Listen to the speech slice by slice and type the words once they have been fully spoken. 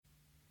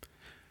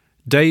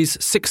Days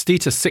 60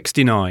 to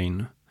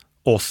 69.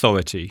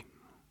 Authority.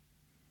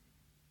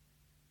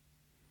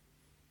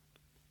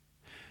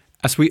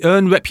 As we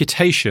earn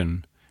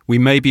reputation, we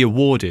may be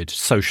awarded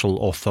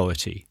social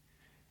authority.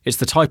 It's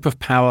the type of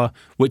power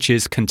which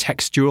is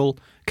contextual,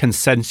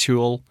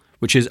 consensual,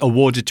 which is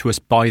awarded to us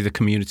by the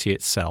community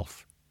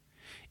itself.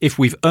 If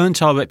we've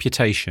earned our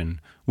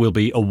reputation, we'll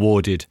be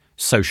awarded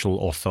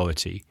social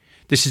authority.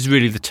 This is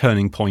really the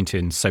turning point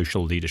in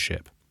social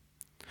leadership.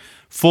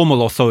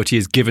 Formal authority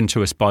is given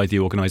to us by the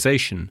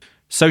organisation.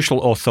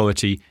 Social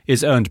authority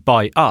is earned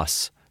by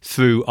us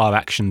through our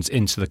actions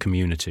into the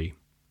community.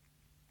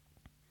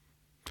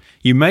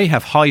 You may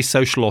have high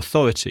social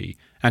authority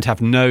and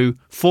have no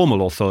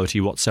formal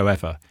authority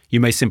whatsoever. You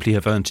may simply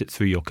have earned it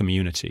through your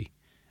community.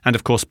 And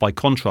of course, by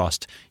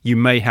contrast, you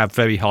may have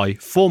very high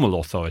formal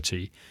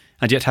authority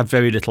and yet have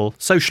very little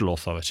social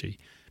authority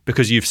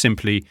because you've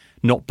simply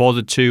not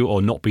bothered to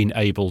or not been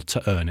able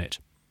to earn it.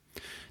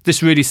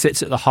 This really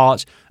sits at the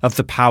heart of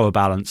the power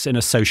balance in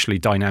a socially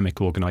dynamic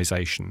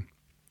organisation,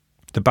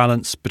 the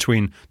balance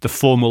between the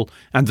formal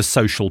and the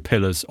social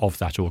pillars of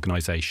that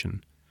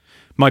organisation.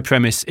 My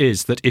premise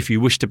is that if you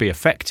wish to be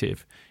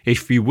effective,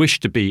 if you wish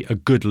to be a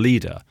good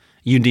leader,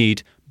 you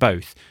need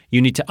both.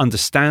 You need to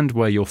understand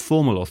where your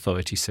formal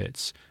authority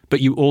sits, but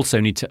you also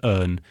need to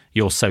earn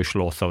your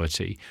social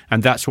authority.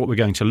 And that's what we're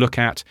going to look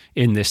at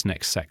in this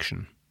next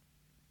section.